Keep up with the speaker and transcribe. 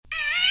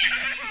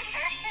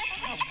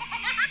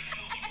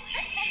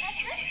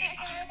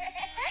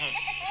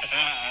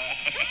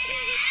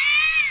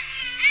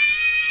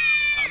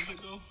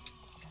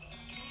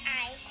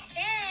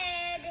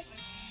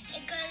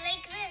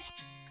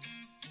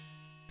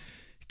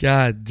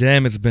God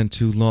damn, it's been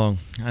too long.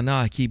 I know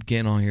I keep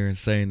getting on here and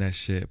saying that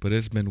shit, but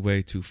it's been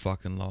way too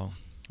fucking long.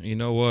 You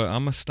know what?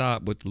 I'm gonna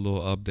stop with the little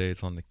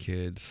updates on the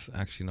kids.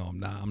 Actually, no, I'm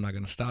not. I'm not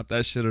gonna stop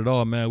that shit at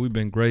all, man. We've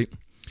been great.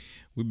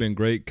 We've been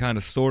great, kind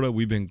of, sorta.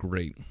 We've been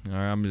great. All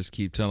right, I'm just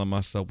keep telling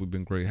myself we've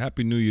been great.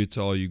 Happy New Year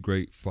to all you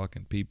great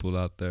fucking people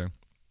out there.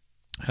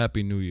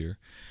 Happy New Year.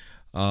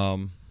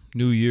 Um,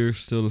 New Year,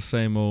 still the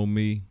same old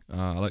me.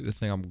 I like to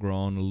think I'm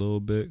growing a little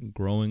bit,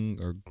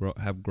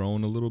 have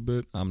grown a little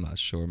bit. I'm not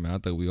sure, man. I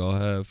think we all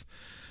have.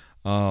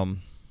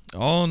 Um,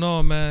 oh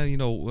no, man. You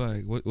know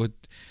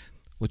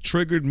what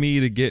triggered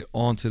me to get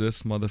onto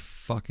this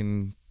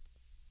motherfucking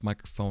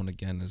microphone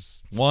again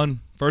is one,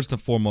 first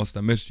and foremost,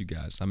 I miss you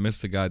guys. I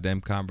miss the goddamn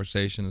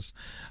conversations.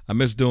 I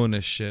miss doing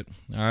this shit.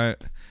 All right,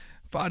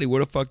 Fadi, where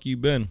the fuck you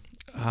been?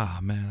 Ah,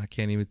 man, I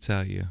can't even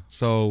tell you.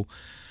 So,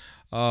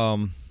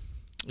 um,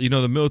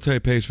 the military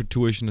pays for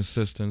tuition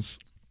assistance.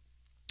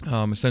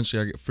 Essentially,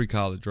 I get free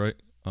college, right?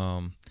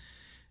 And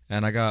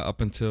I got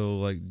up until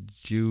like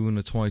June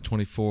of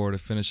 2024 to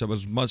finish up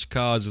as much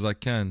college as I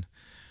can.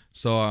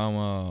 So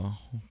I'm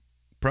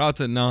proud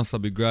to announce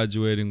I'll be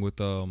graduating with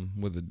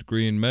a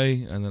degree in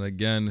May, and then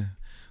again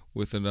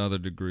with another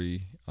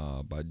degree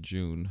by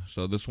June.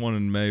 So this one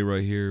in May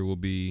right here will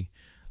be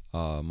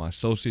my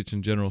associates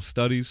in general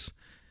studies,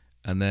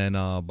 and then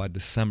by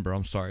December,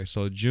 I'm sorry.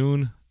 So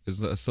June is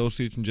the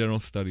associates in general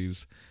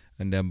studies,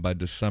 and then by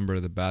December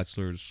the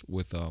bachelor's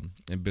with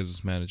in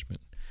business management.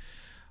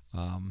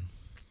 Um,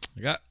 I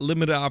got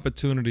limited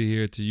opportunity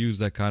here to use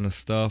that kind of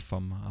stuff.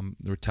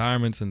 The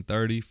retirement's in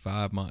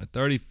 35 months.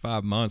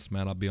 35 months,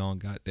 man. I'll be on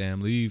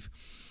goddamn leave.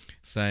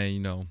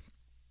 Saying,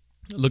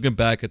 looking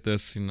back at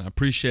this,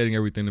 appreciating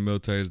everything the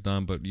military has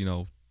done, but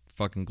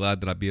fucking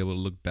glad that I'd be able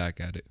to look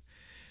back at it.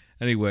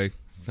 Anyway,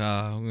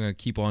 I'm gonna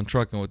keep on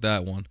trucking with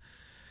that one.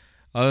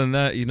 Other than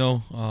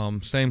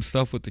that, same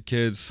stuff with the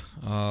kids.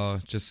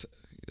 Just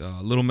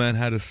little man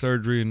had his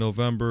surgery in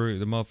November.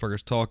 The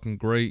motherfucker's talking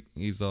great.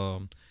 He's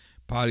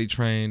potty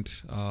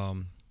trained.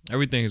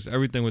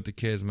 Everything with the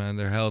kids, man.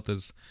 Their health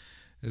is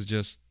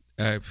just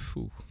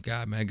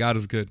God, man. God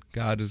is good.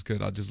 God is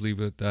good. I'll just leave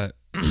it at that.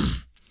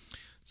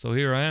 So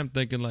here I am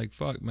thinking like,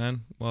 fuck,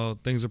 man. Well,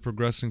 things are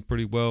progressing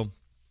pretty well.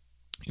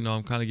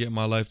 I'm kind of getting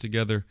my life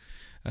together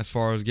as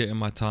far as getting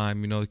my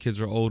time. The kids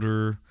are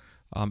older.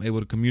 I'm able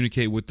to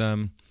communicate with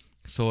them,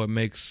 so it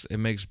makes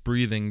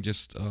breathing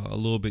just a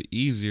little bit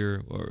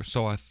easier, or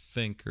so I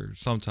think, or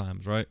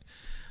sometimes, right?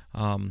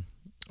 I'm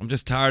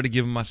just tired of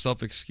giving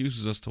myself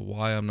excuses as to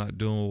why I'm not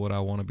doing what I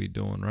want to be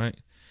doing, right?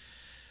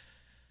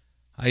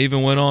 I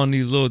even went on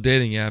these little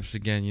dating apps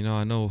again.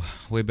 I know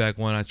way back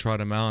when I tried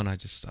them out, and I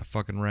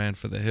fucking ran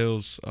for the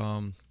hills.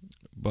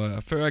 But I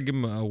figured I'd give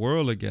them a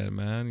whirl again,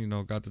 man.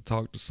 Got to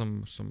talk to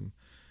some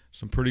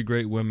pretty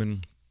great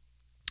women.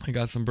 I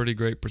got some pretty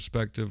great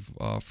perspective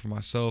for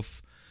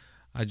myself.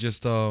 I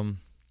just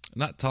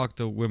not talk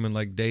to women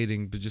like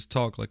dating, but just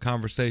talk like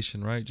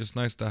conversation, right? Just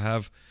nice to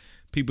have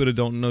people that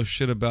don't know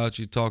shit about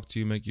you talk to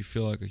you, make you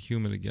feel like a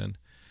human again.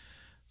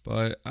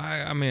 But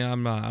I mean,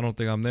 I'm not. I don't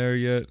think I'm there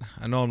yet.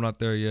 I know I'm not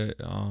there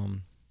yet.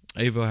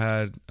 Ava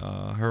had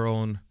her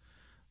own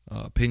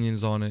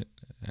opinions on it,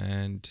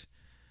 and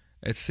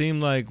it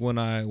seemed like when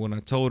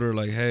I told her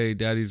like, hey,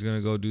 Daddy's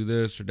gonna go do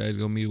this, or Daddy's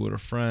gonna meet with a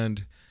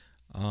friend.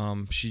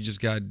 She just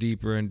got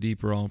deeper and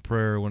deeper on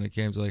prayer when it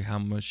came to like how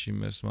much she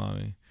missed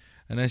Mommy.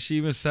 And then she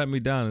even sat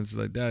me down and said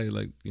like, Daddy,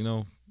 like,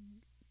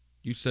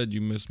 you said you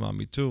miss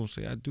Mommy too. I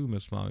say, I do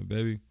miss Mommy,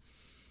 baby.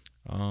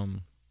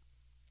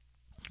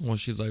 Well,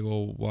 she's like,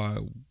 well,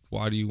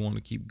 why do you want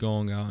to keep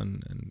going out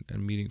and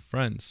meeting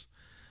friends?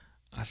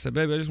 I said,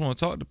 baby, I just want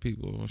to talk to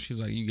people. And she's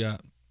like, you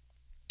got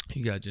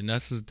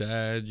Janessa's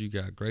dad, you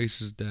got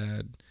Grace's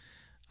dad.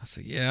 I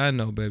said, yeah, I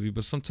know, baby,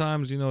 but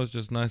sometimes, it's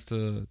just nice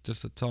to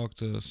talk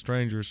to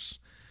strangers.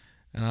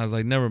 And I was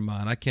like, never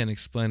mind, I can't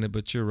explain it,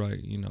 but you're right,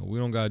 we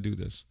don't gotta do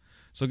this.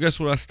 So guess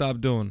what I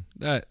stopped doing?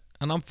 That,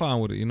 and I'm fine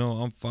with it,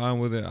 I'm fine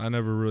with it. I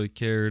never really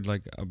cared,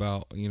 like,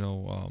 about, I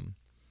was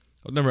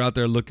never out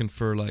there looking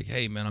for, like,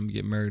 hey, man, I'm gonna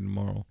get married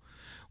tomorrow.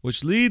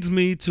 Which leads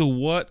me to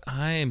what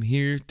I am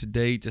here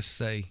today to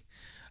say.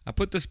 I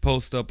put this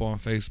post up on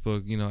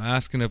Facebook,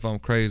 asking if I'm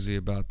crazy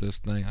about this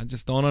thing. I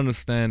just don't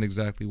understand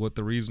exactly what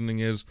the reasoning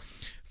is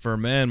for a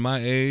man my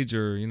age,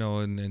 or, in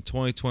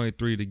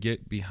 2023 to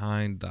get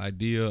behind the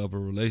idea of a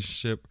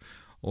relationship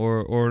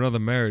or another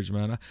marriage,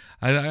 man.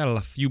 I got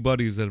a few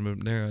buddies that have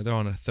been there. They're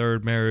on a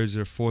third marriage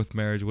or fourth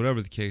marriage,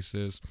 whatever the case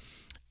is.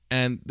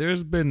 And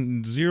there's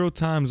been zero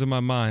times in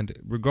my mind,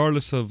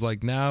 regardless of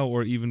like now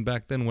or even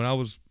back then when I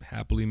was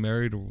happily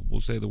married, or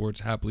we'll say the words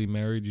happily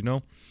married,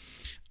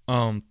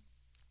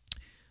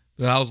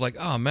 that I was like,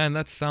 oh man,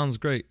 that sounds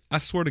great. I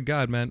swear to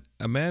God, man,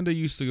 Amanda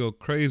used to go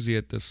crazy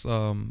at this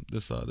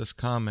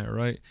comment,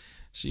 right?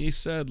 She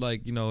said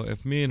like,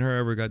 if me and her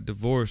ever got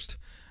divorced,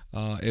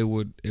 it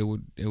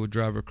would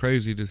drive her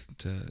crazy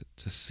to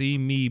see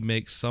me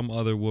make some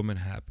other woman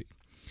happy.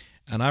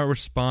 And I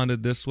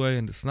responded this way,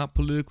 and it's not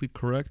politically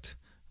correct,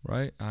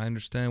 right? I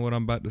understand what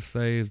I'm about to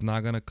say is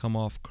not gonna come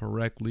off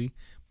correctly,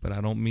 but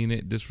I don't mean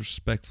it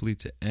disrespectfully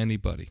to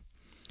anybody.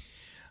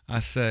 I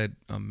said,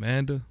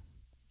 Amanda,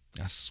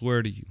 I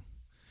swear to you,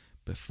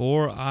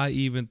 before I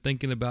even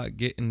thinking about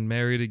getting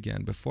married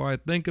again, before I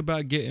think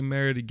about getting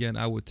married again,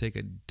 I would take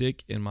a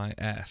dick in my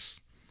ass.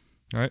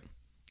 All right?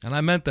 And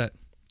I meant that.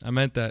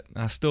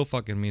 I still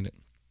fucking mean it.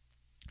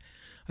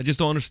 I just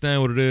don't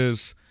understand what it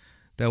is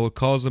that would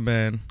cause a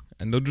man,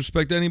 and no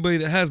disrespect to anybody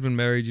that has been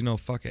married,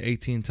 fucking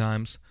 18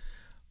 times,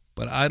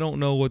 but I don't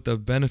know what the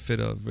benefit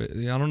of it.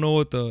 I don't know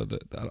what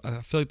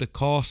I feel like the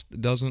cost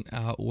doesn't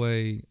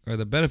outweigh, or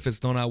the benefits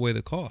don't outweigh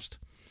the cost,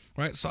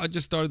 right? So I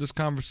just started this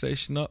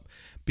conversation up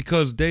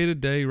because day to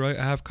day, right,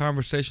 I have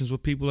conversations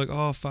with people like,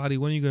 oh, Fadi,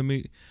 when are you gonna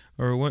meet,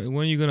 or when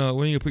are you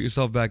gonna put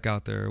yourself back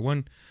out there, or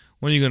when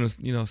are you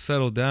gonna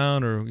settle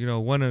down, or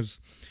when is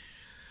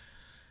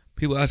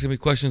people asking me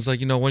questions like,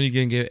 when are you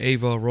gonna get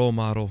Ava a role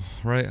model,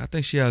 right? I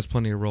think she has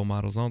plenty of role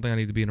models. I don't think I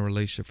need to be in a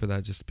relationship for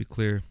that, just to be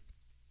clear.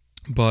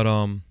 But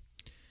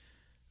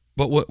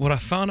what I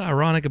found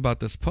ironic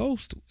about this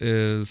post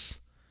is,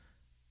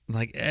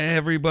 like,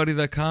 everybody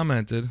that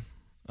commented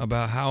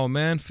about how a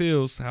man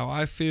feels, how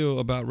I feel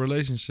about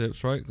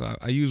relationships, right?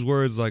 I use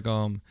words like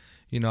I've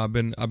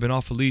been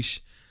off a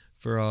leash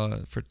for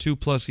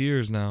 2+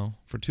 years now.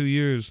 For 2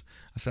 years,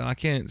 I said I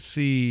can't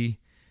see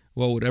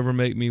what would ever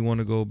make me want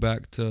to go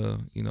back to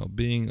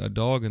being a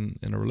dog in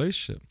a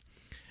relationship.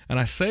 And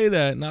I say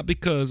that not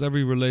because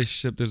every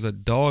relationship there's a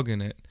dog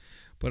in it,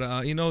 but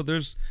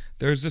there's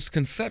this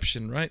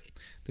conception, right?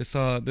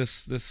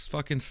 This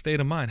fucking state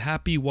of mind: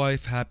 happy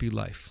wife, happy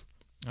life.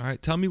 All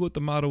right, tell me what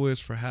the motto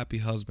is for happy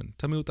husband.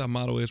 Tell me what that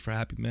motto is for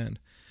happy man.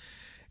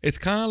 It's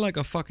kind of like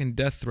a fucking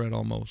death threat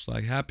almost,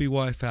 like happy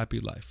wife, happy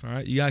life. All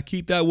right, you gotta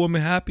keep that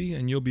woman happy,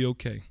 and you'll be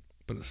okay.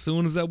 But as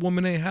soon as that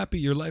woman ain't happy,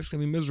 your life's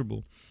gonna be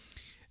miserable.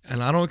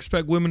 And I don't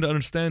expect women to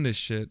understand this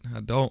shit.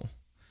 I don't.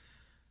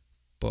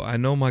 But I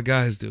know my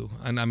guys do.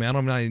 And I mean,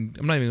 I'm not even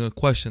gonna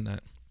question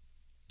that.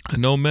 I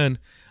know men.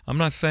 I'm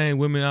not saying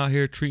women out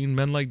here treating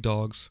men like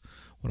dogs.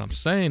 What I'm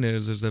saying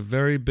is there's a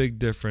very big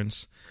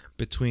difference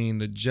between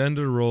the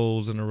gender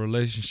roles in a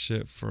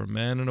relationship for a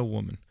man and a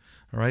woman.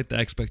 All right, the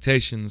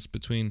expectations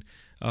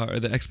or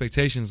the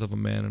expectations of a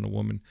man and a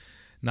woman.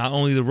 Not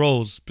only the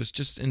roles, but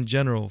just in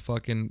general,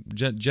 fucking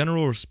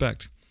general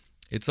respect.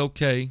 It's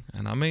okay,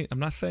 and I'm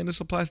not saying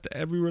this applies to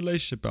every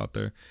relationship out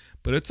there,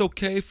 but it's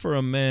okay for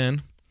a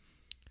man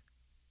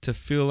to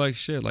feel like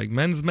shit. Like,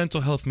 men's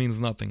mental health means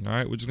nothing, all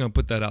right? We're just going to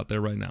put that out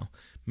there right now.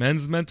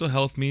 Men's mental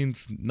health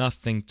means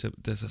nothing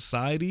to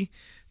society,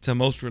 to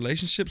most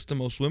relationships, to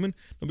most women.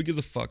 Nobody gives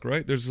a fuck,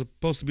 right? They're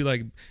supposed to be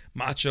like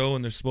macho,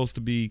 and they're supposed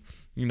to be,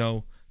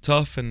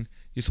 tough, and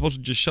you're supposed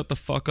to just shut the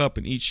fuck up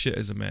and eat shit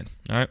as a man,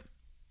 all right?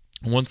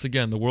 And once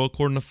again, the world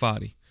according to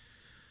Fadi.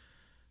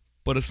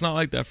 But it's not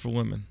like that for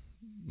women.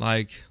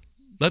 Like,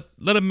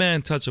 let a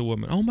man touch a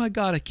woman. Oh my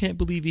God, I can't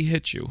believe he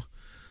hit you.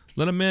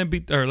 Let a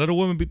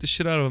woman beat the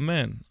shit out of a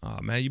man. Oh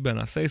man, you better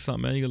not say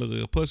something, man. You gonna look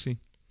like a pussy.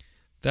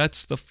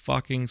 That's the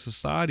fucking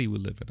society we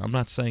live in. I'm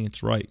not saying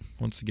it's right.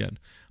 Once again,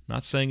 I'm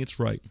not saying it's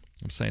right.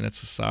 I'm saying that's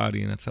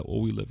society, and that's what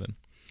we live in.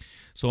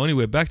 So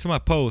anyway, back to my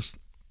post.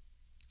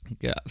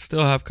 Yeah,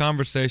 still have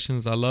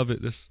conversations. I love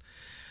it.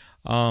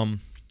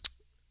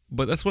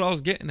 But that's what I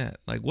was getting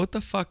at. Like, what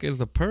the fuck is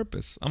the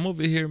purpose? I'm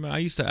over here, man. I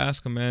used to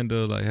ask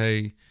Amanda, like,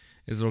 hey,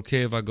 is it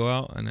okay if I go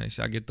out? And I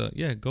get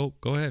go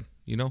ahead,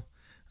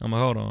 I'm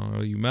like, hold on,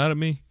 are you mad at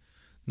me?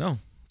 No,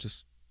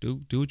 just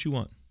do what you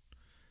want.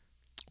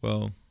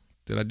 Well,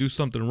 did I do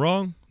something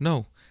wrong?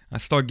 No. I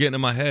start getting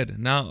in my head.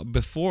 Now,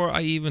 before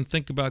I even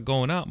think about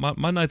going out,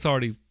 my night's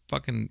already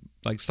fucking,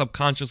 like,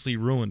 subconsciously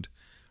ruined,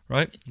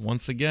 right?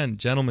 Once again,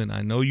 gentlemen,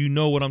 I know you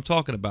know what I'm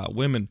talking about.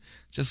 Women,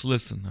 just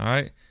listen, all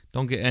right?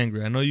 Don't get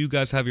angry. I know you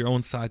guys have your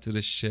own side to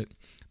this shit.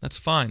 That's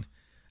fine.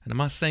 And I'm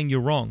not saying you're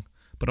wrong,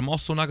 but I'm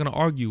also not going to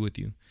argue with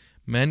you.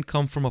 Men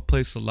come from a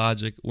place of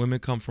logic. Women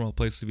come from a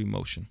place of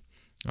emotion.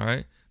 All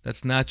right?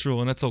 That's natural,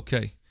 and that's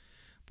okay.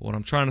 But what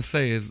I'm trying to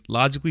say is,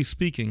 logically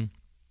speaking,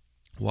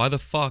 why the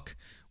fuck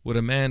would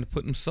a man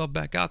put himself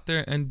back out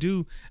there and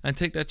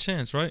take that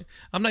chance, right?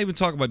 I'm not even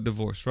talking about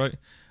divorce, right?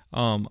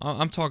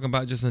 I'm talking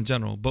about just in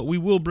general. But we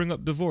will bring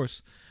up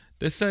divorce.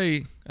 They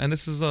say, and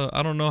this is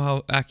I don't know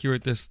how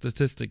accurate this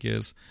statistic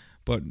is,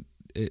 but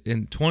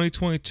in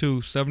 2022,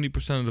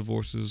 70% of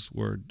divorces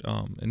were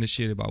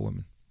initiated by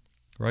women,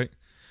 right?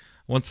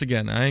 Once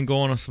again, I ain't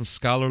going on some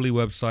scholarly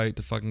website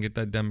to fucking get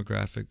that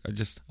demographic.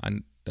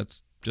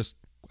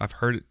 I've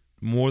heard it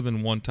more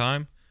than one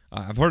time.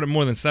 I've heard it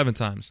more than 7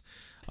 times,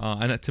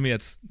 and to me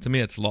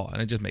it's law,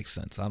 and it just makes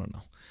sense. I don't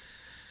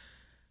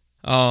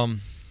know.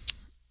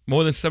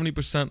 More than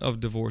 70% of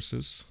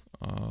divorces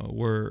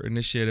were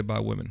initiated by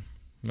women,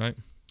 right?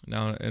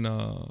 Now, I don't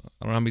know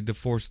how many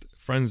divorced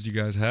friends you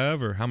guys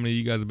have, or how many of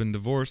you guys have been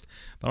divorced,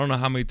 but I don't know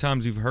how many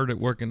times you've heard it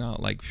working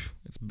out, like,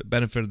 it's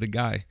benefited the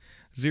guy.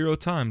 0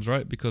 times,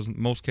 right? Because in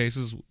most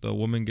cases, the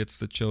woman gets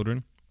the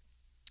children.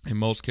 In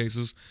most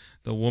cases,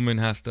 the woman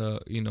has to,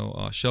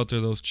 shelter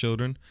those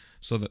children,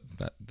 so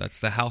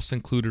that's the house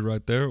included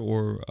right there,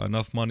 or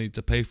enough money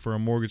to pay for a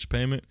mortgage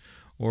payment,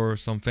 or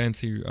some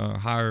fancy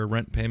higher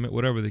rent payment,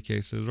 whatever the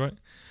case is, right?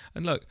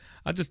 And look,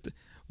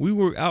 we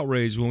were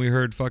outraged when we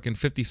heard fucking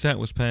 50 Cent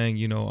was paying,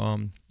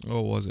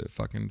 what was it,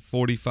 fucking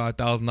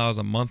 $45,000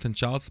 a month in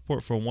child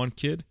support for one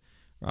kid.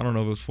 I don't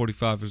know if it was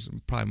 45, it was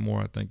probably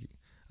more. I think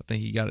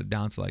he got it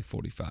down to like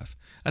 45.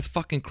 That's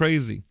fucking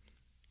crazy.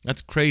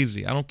 That's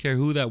crazy. I don't care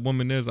who that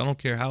woman is. I don't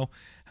care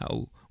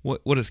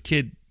what his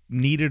kid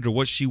needed or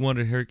what she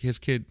wanted his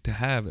kid to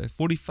have. At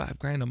 45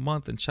 grand a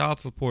month in child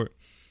support,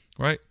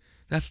 right?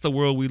 That's the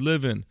world we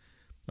live in.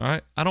 All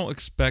right. I don't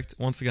expect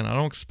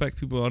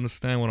people to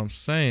understand what I'm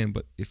saying,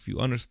 but if you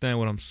understand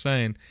what I'm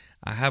saying,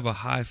 I have a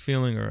high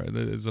feeling, or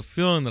there's a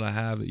feeling that I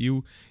have that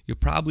you're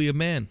probably a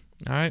man.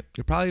 All right.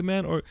 You're probably a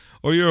man, or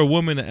you're a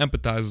woman that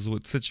empathizes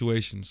with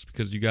situations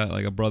because you got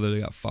like a brother that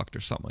got fucked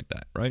or something like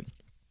that, right?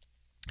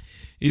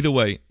 Either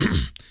way,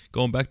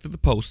 going back to the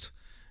post,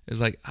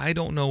 is like, I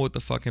don't know what the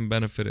fucking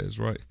benefit is,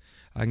 right?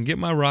 I can get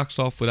my rocks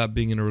off without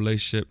being in a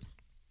relationship,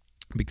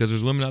 because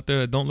there's women out there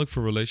that don't look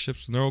for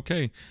relationships and they're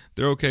okay.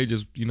 They're okay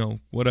just,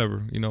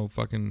 whatever,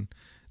 fucking,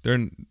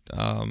 they're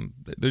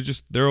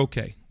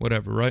okay,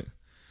 whatever, right?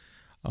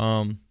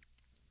 But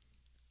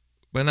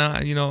now,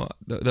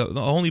 the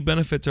only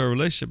benefit to a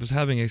relationship is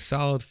having a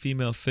solid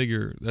female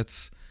figure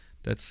that's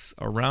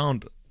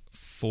around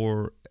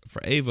for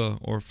Ava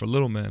or for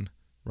little man,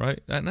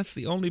 right? And that's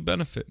the only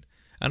benefit.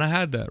 And I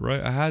had that,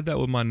 right? I had that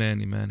with my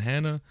nanny, man.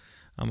 Hannah,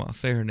 I'll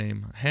say her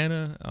name.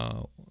 Hannah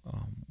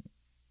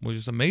was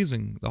just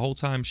amazing the whole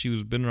time she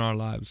was been in our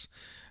lives.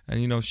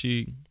 And,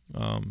 she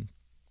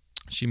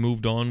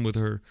moved on with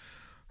her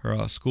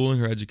schooling,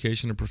 her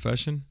education, her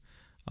profession.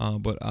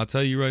 But I'll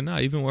tell you right now,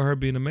 even with her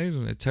being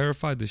amazing, it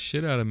terrified the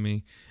shit out of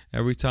me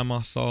every time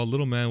I saw a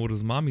little man with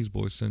his mommy's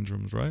boy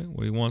syndromes, right?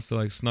 Where he wants to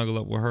like snuggle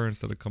up with her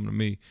instead of coming to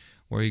me.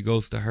 Where he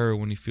goes to her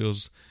when he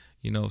feels,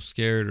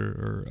 scared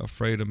or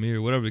afraid of me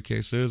or whatever the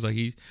case is. Like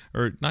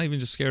or not even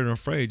just scared and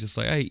afraid, just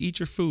like, hey, eat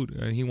your food.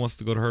 And he wants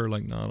to go to her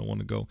like, no, I don't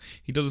want to go.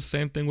 He does the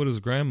same thing with his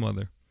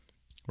grandmother,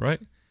 right?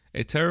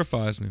 It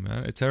terrifies me,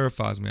 man. It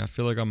terrifies me. I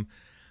feel like I'm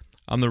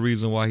the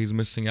reason why he's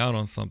missing out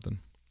on something.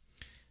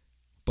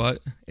 But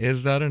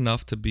is that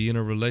enough to be in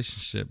a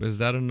relationship? Is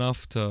that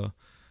enough to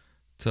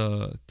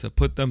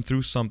put them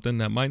through something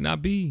that might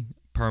not be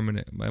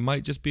permanent? It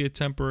might just be a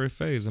temporary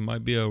phase. It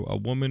might be a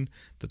woman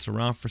that's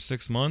around for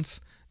 6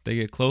 months. They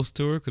get close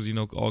to her because,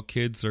 all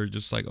kids are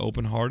just like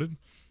open-hearted.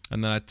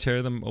 And then I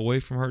tear them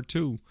away from her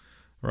too,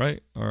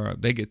 right? Or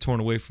they get torn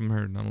away from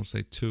her. And I don't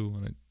say two,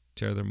 and I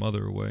tear their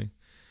mother away.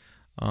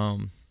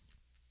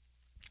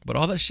 But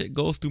all that shit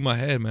goes through my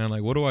head, man.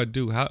 Like, what do I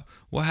do?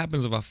 What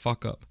happens if I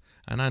fuck up?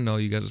 And I know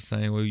you guys are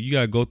saying, well, you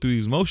got to go through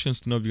these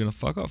motions to know if you're going to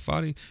fuck up,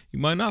 Fadi. You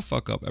might not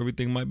fuck up.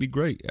 Everything might be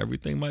great.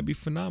 Everything might be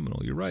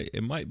phenomenal. You're right.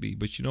 It might be.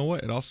 But you know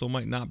what? It also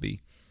might not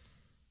be.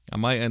 I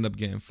might end up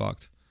getting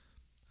fucked.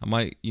 I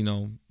might,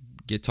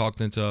 get talked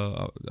into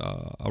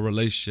a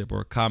relationship or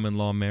a common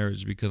law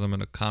marriage because I'm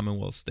in a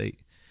Commonwealth state.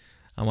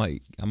 I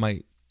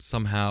might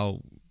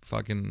somehow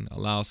fucking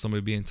allow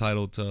somebody to be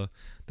entitled to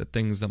the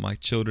things that my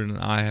children and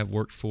I have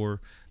worked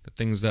for, the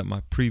things that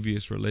my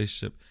previous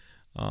relationship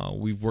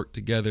we've worked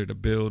together to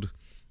build.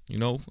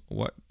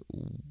 What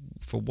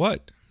for?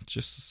 What?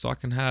 Just so I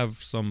can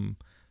have some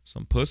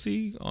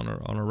pussy on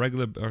a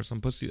regular, or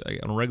some pussy like,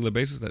 on a regular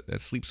basis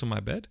that sleeps on my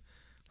bed?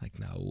 Like,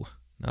 no.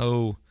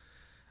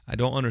 I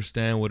don't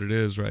understand what it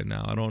is right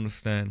now. I don't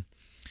understand.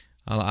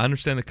 I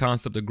understand the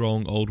concept of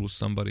growing old with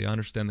somebody. I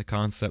understand the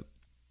concept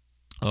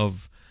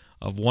of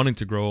wanting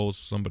to grow old with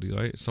somebody,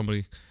 right?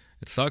 Somebody.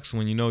 It sucks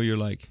when you're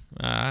like,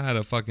 I had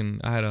a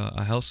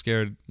health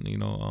scare,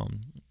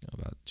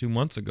 about 2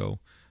 months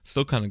ago.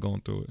 Still kind of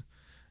going through it.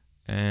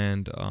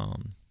 And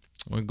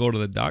when I go to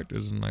the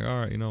doctors and like, all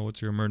right,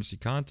 what's your emergency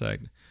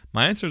contact?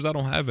 My answer is I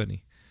don't have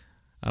any.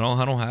 I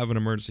don't have an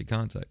emergency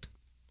contact.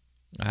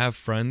 I have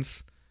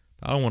friends.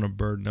 I don't want to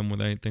burden them with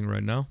anything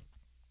right now.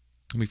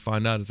 Let me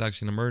find out it's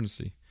actually an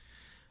emergency.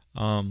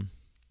 But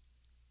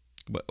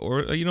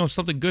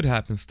something good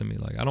happens to me.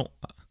 Like I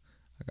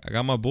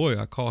got my boy.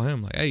 I call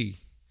him like, hey,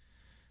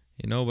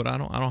 but I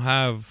don't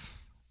have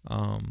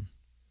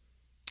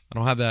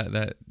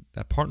that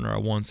partner I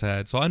once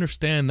had. So I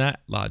understand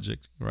that logic,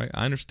 right?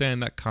 I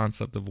understand that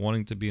concept of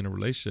wanting to be in a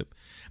relationship,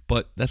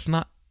 but that's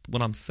not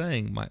what I'm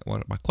saying. My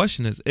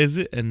question is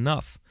it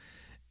enough?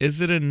 Is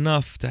it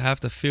enough to have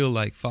to feel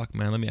like, fuck,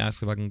 man, let me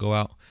ask if I can go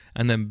out,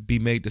 and then be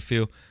made to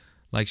feel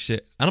like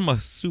shit? And I'm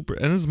this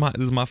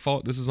is my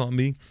fault, this is on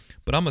me,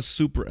 but I'm a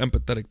super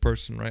empathetic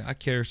person, right? I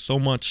care so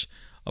much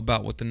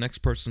about what the next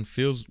person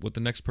feels, what the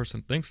next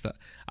person thinks, that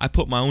I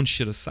put my own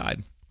shit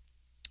aside,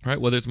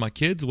 right? Whether it's my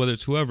kids, whether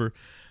it's whoever.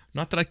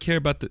 Not that I care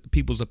about the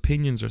people's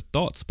opinions or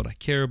thoughts, but I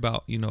care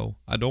about,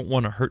 I don't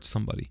want to hurt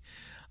somebody.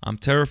 I'm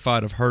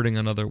terrified of hurting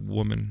another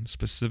woman,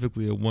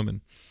 specifically a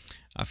woman.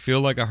 I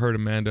feel like I hurt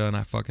Amanda and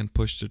I fucking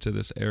pushed her to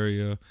this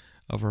area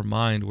of her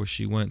mind where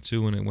she went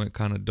to, and it went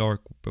kind of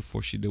dark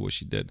before she did what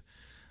she did.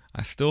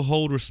 I still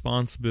hold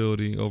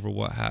responsibility over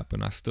what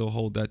happened. I still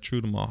hold that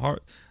true to my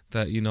heart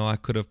that, I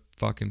could have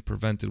fucking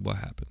prevented what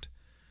happened.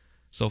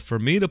 So for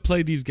me to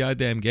play these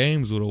goddamn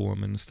games with a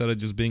woman instead of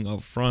just being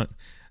upfront,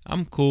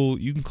 I'm cool.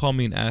 You can call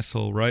me an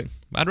asshole, right?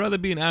 I'd rather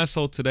be an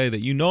asshole today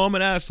that you know I'm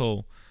an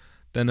asshole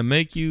than to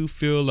make you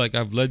feel like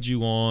I've led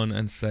you on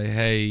and say,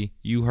 hey,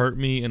 you hurt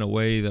me in a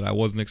way that I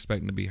wasn't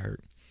expecting to be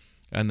hurt.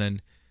 And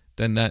then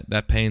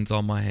that pain's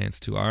on my hands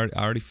too. I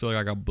already feel like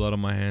I got blood on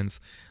my hands.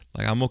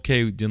 Like, I'm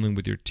okay with dealing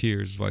with your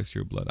tears, vice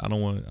your blood. I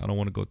don't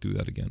want to go through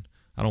that again.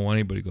 I don't want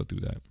anybody to go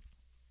through that.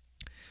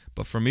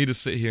 But for me to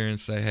sit here and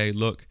say, hey,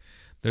 look,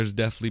 there's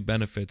definitely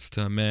benefits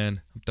to a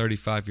man. I'm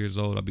 35 years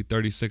old. I'll be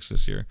 36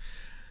 this year.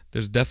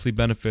 There's definitely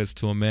benefits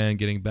to a man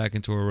getting back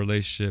into a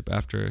relationship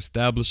after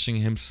establishing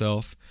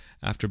himself,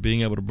 after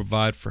being able to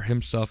provide for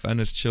himself and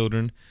his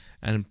children,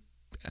 and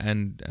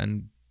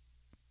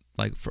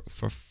like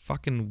for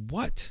fucking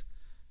what?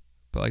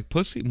 But like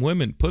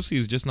pussy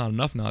is just not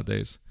enough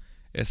nowadays.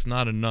 It's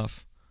not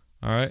enough.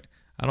 All right?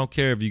 I don't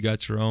care if you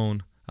got your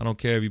own. I don't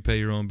care if you pay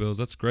your own bills.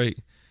 That's great.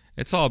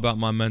 It's all about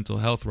my mental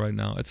health right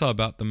now. It's all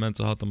about the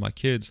mental health of my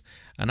kids.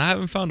 And I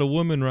haven't found a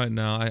woman right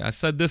now. I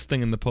said this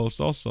thing in the post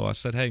also. I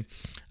said, hey,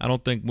 I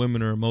don't think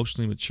women are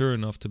emotionally mature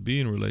enough to be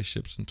in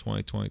relationships in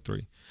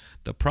 2023.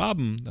 The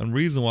problem and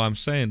reason why I'm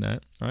saying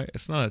that, right,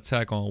 it's not an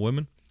attack on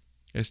women.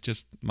 It's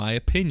just my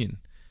opinion.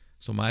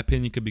 So my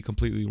opinion could be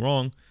completely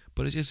wrong,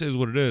 but it just is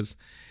what it is.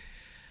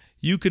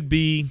 You could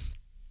be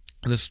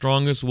the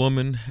strongest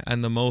woman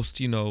and the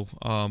most,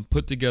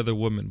 put together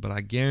woman, but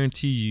I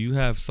guarantee you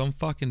have some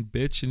fucking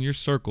bitch in your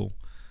circle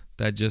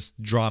that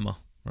just drama,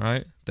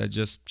 right? That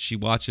just, she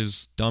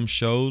watches dumb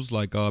shows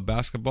like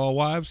Basketball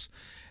Wives,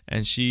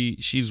 and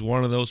she's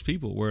one of those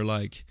people where,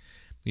 like,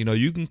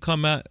 you can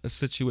come at a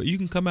situation, you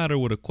can come at her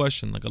with a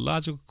question, like a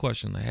logical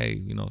question, like,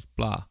 hey,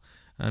 blah,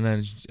 and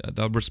then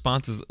the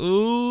response is,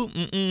 ooh,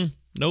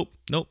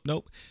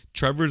 nope.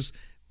 Trevor's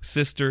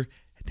sister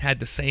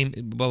had the same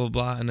blah blah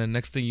blah, and then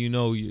next thing you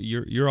know,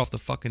 you're off the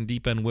fucking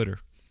deep end with her,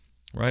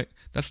 right?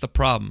 That's the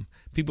problem.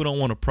 People don't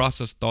want to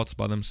process thoughts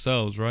by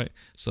themselves, right?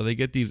 So they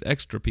get these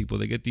extra people,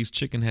 they get these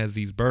chicken heads,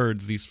 these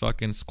birds, these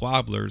fucking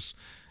squabblers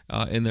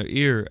in their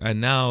ear,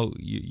 and now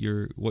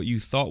you're what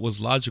you thought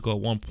was logical at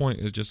one point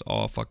is just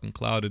all fucking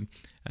clouded,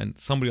 and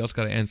somebody else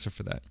got to answer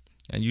for that,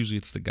 and usually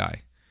it's the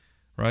guy,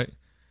 right?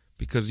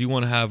 Because you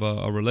want to have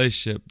a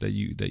relationship that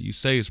you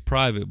say is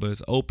private, but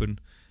it's open.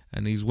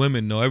 And these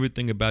women know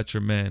everything about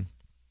your man.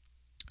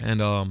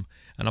 And I'm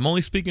only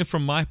speaking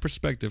from my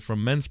perspective,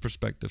 from men's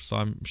perspective. So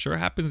I'm sure it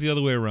happens the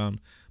other way around,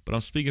 but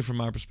I'm speaking from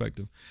my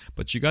perspective.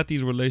 But you got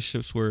these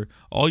relationships where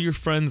all your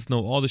friends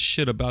know all the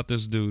shit about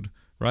this dude,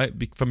 right?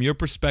 From your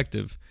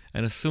perspective.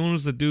 And as soon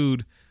as the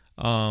dude,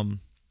 I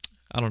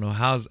don't know,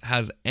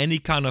 has any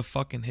kind of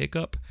fucking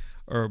hiccup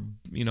or,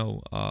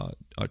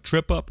 a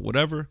trip up,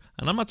 whatever.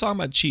 And I'm not talking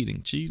about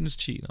cheating. Cheating is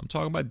cheating. I'm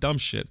talking about dumb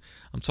shit.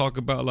 I'm talking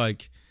about,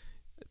 like,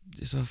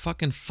 it's a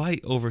fucking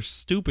fight over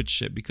stupid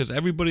shit, because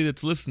everybody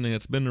that's listening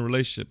that's been in a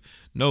relationship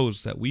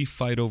knows that we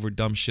fight over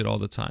dumb shit all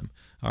the time.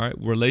 All right,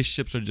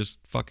 relationships are just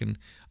fucking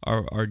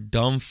are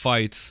dumb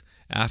fights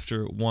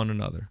after one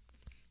another.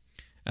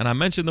 And I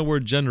mentioned the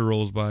word gender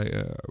roles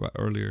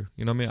earlier.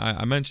 You know what I mean?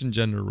 I mentioned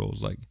gender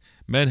roles, like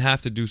men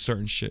have to do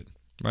certain shit,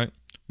 right?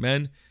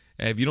 Men,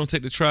 if you don't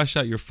take the trash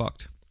out, you're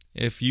fucked.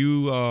 If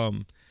you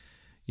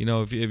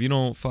if you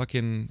don't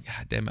fucking,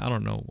 God damn it, I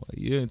don't know,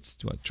 it's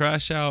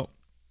trash out.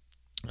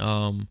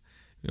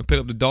 Pick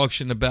up the dog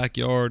shit in the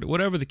backyard,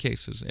 whatever the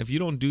case is. If you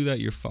don't do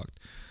that, you're fucked.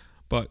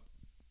 But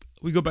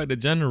we go back to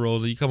gender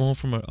roles. You come home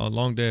from a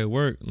long day at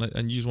work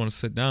and you just want to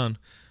sit down.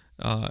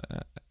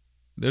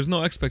 There's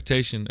no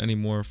expectation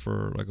anymore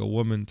for like a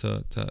woman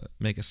to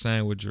make a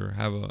sandwich or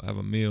have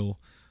a meal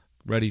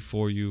ready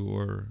for you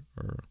or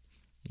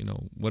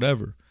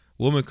whatever.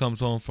 Woman comes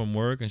home from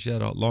work and she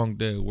had a long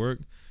day at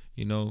work.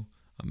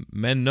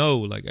 Men know,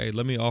 like, hey,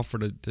 let me offer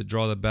to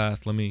draw the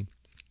bath. Let me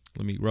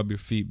rub your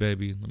feet,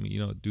 baby. Let me,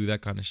 do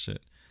that kind of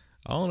shit.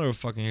 I don't ever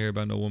fucking hear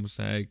about no woman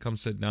saying, hey, come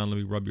sit down, let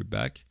me rub your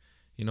back,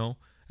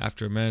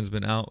 after a man's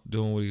been out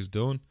doing what he's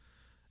doing.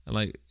 And,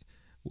 like,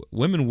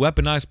 women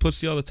weaponize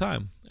pussy all the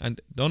time.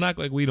 And don't act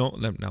like we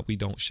don't. No, we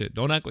don't shit.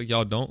 Don't act like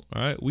y'all don't,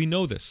 all right? We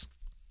know this.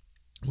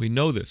 Men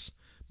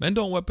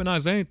don't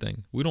weaponize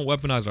anything. We don't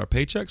weaponize our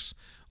paychecks.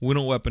 We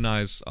don't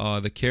weaponize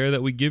the care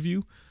that we give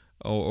you.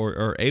 Or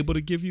are able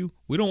to give you.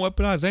 We don't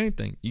weaponize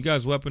anything. You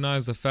guys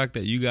weaponize the fact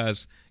that you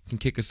guys can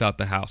kick us out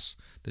the house,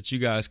 that you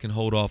guys can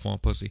hold off on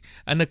pussy.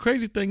 And the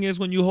crazy thing is,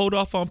 when you hold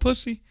off on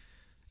pussy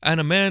and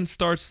a man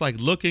starts like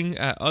looking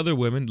at other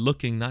women,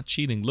 looking, not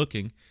cheating,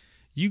 looking,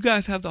 you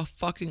guys have the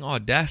fucking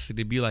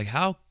audacity to be like,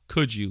 how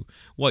could you?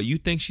 What, you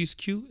think she's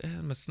cute?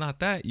 It's not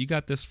that. You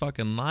got this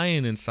fucking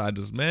lion inside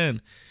this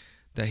man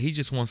that he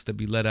just wants to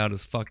be let out of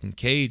his fucking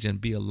cage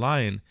and be a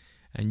lion.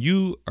 And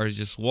you are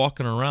just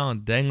walking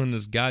around dangling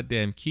this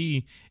goddamn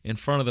key in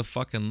front of the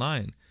fucking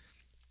lion.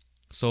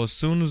 So as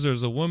soon as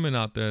there's a woman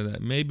out there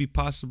that maybe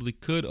possibly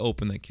could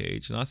open the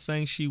cage, not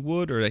saying she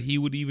would or that he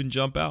would even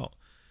jump out,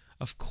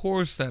 of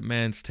course that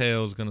man's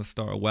tail is going to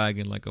start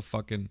wagging like a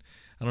fucking,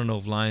 I don't know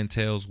if lion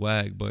tails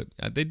wag, but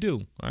they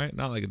do, all right?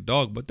 Not like a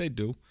dog, but they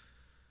do.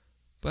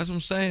 But that's what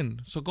I'm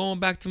saying. So going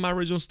back to my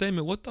original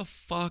statement, what the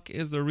fuck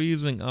is the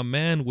reason a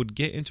man would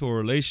get into a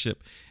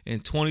relationship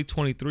in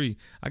 2023?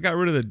 I got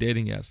rid of the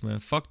dating apps, man.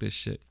 Fuck this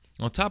shit.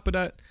 On top of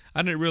that,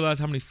 I didn't realize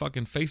how many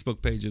fucking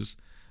Facebook pages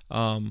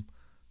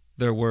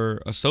there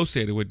were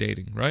associated with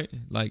dating, right?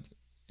 Like,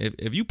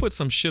 if you put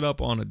some shit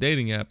up on a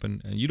dating app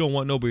and you don't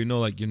want nobody to know,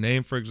 like your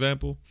name, for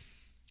example,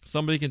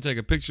 somebody can take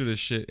a picture of this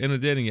shit in a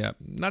dating app.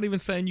 Not even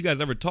saying you guys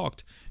ever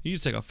talked. You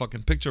just take a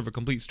fucking picture of a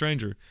complete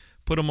stranger,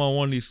 put them on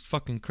one of these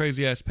fucking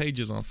crazy ass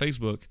pages on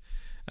Facebook,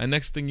 and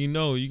next thing you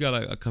know, you got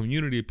a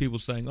community of people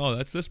saying, oh,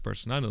 that's this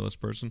person. I know this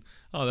person.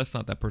 Oh, that's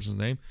not that person's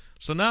name.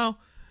 So now,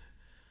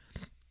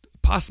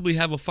 possibly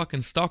have a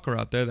fucking stalker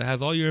out there that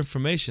has all your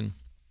information.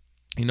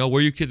 You know,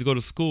 where your kids go to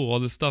school, all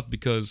this stuff,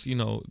 because, you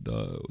know,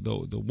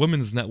 the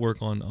women's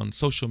network on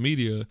social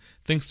media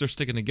thinks they're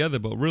sticking together,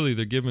 but really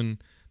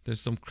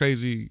there's some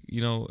crazy,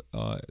 you know,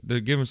 they're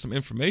giving some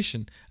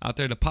information out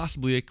there to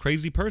possibly a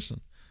crazy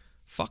person.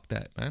 Fuck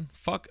that, man.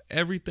 Fuck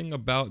everything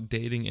about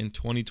dating in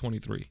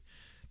 2023.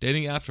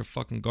 Dating apps are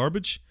fucking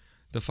garbage.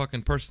 The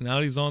fucking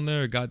personalities on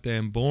there are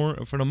goddamn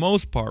boring for the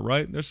most part,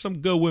 right? There's some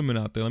good women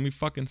out there. Let me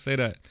fucking say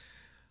that.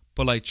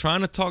 But like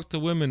trying to talk to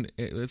women,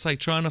 it's like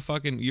trying to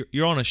fucking,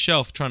 you're on a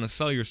shelf trying to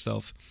sell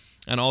yourself,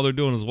 and all they're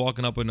doing is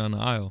walking up and down the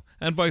aisle.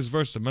 And vice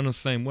versa, men are the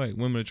same way.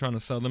 Women are trying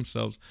to sell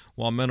themselves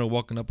while men are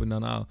walking up and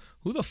down the aisle.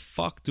 Who the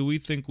fuck do we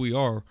think we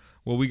are?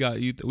 Well, we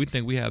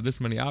think we have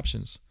this many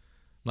options.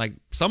 Like,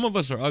 some of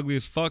us are ugly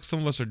as fuck, some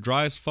of us are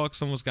dry as fuck,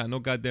 some of us got no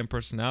goddamn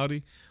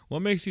personality.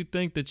 What makes you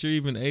think that you're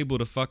even able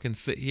to fucking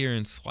sit here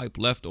and swipe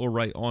left or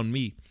right on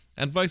me?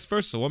 And vice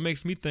versa, what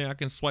makes me think I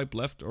can swipe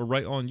left or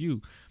right on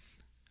you?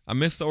 I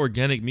miss the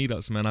organic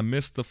meetups, man. I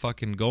miss the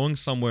fucking going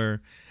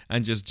somewhere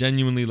and just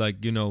genuinely,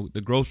 like, you know,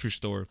 the grocery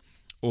store,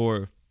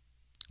 or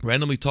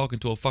randomly talking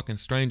to a fucking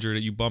stranger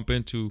that you bump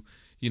into,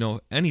 you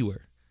know,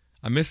 anywhere.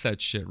 I miss that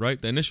shit, right?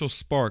 The initial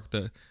spark,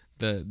 the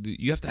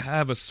you have to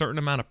have a certain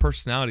amount of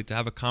personality to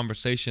have a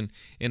conversation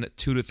in a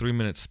 2 to 3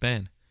 minute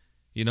span,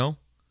 you know?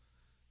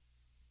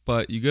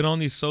 But you get on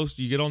these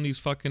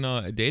fucking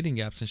dating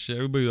apps and shit.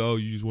 Everybody, oh,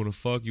 you just want to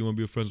fuck? You want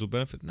to be friends with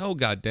benefit? No,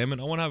 goddammit.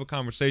 I want to have a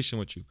conversation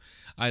with you.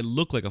 I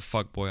look like a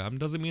fuckboy.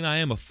 Doesn't mean I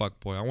am a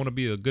fuckboy. I want to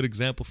be a good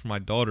example for my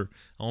daughter.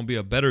 I want to be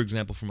a better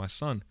example for my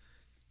son.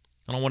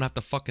 I don't want to have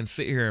to fucking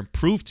sit here and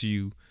prove to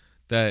you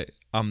that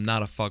I'm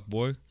not a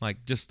fuckboy.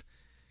 Like, just,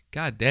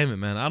 god damn it,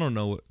 man. I don't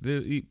know.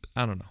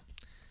 I don't know.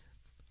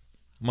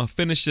 I'm going to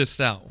finish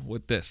this out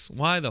with this.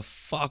 Why the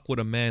fuck would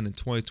a man in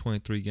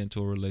 2023 get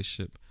into a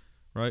relationship,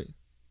 right?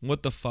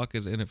 What the fuck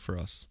is in it for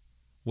us?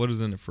 What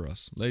is in it for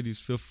us? Ladies,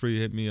 feel free to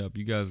hit me up.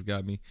 You guys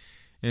got me.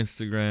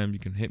 Instagram, you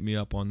can hit me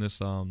up on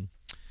this. You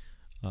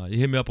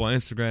hit me up on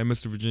Instagram,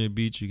 Mr. Virginia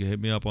Beach. You can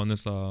hit me up on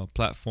this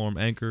platform,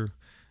 Anchor.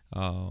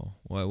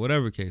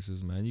 Whatever case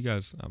is, man. You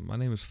guys, my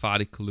name is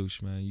Fadi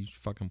Kalouche, man. You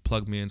fucking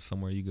plug me in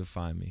somewhere, you can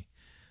find me.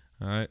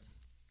 All right?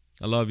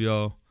 I love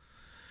y'all.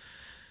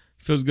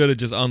 Feels good to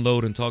just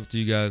unload and talk to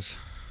you guys.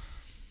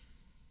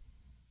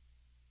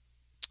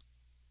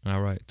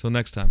 All right. Till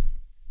next time.